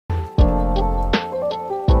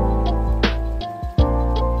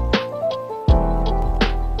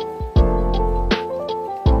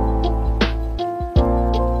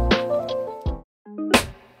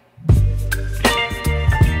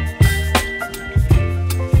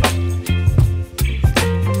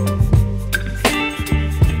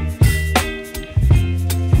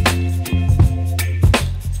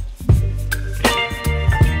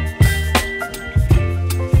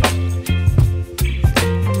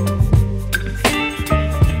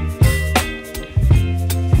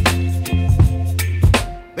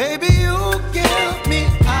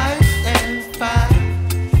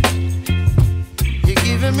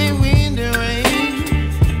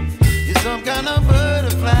kind of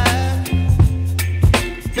butterfly.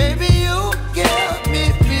 Baby, you give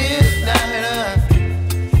me midnight.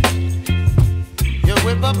 You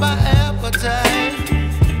whip up my appetite.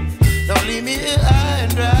 Don't leave me here high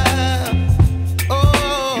and dry.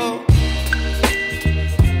 Oh,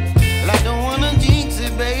 well, I don't wanna jinx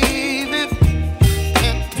it, baby.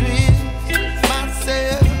 Can't twist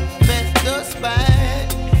myself at the spine.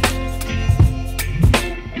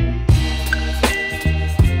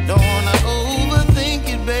 Don't wanna overthink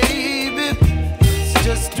it, baby. It's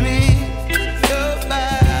just twist your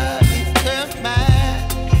body and mine.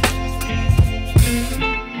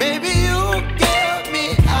 Baby, you give me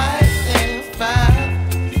ice and fire.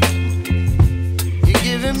 You're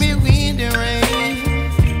giving me wind and rain.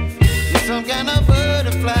 You're some kind of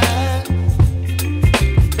butterfly.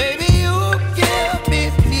 Baby, you give me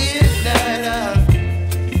midnight.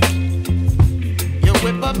 You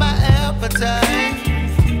whip up my appetite.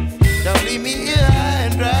 Don't leave me here high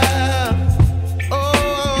and dry.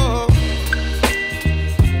 Oh,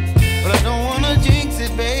 but I don't wanna jinx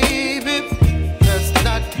it, baby. Let's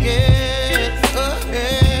not get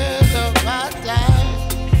ahead of my time.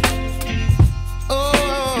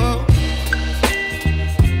 Oh,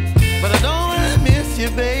 but I don't wanna miss you,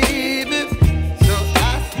 baby. So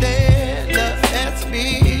I stand up and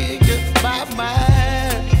speak just my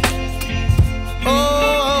mind. Oh.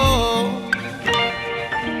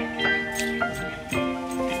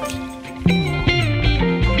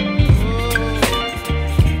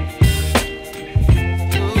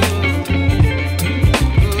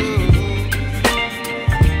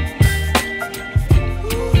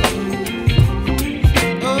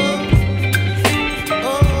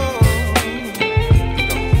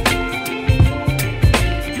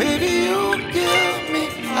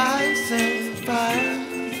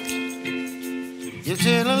 You're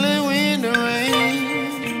chilling wind and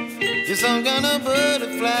rain. You're some kind of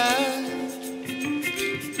butterfly.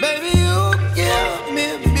 Baby, you give me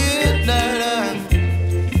midnight.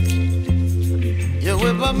 You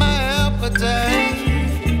whip up my appetite.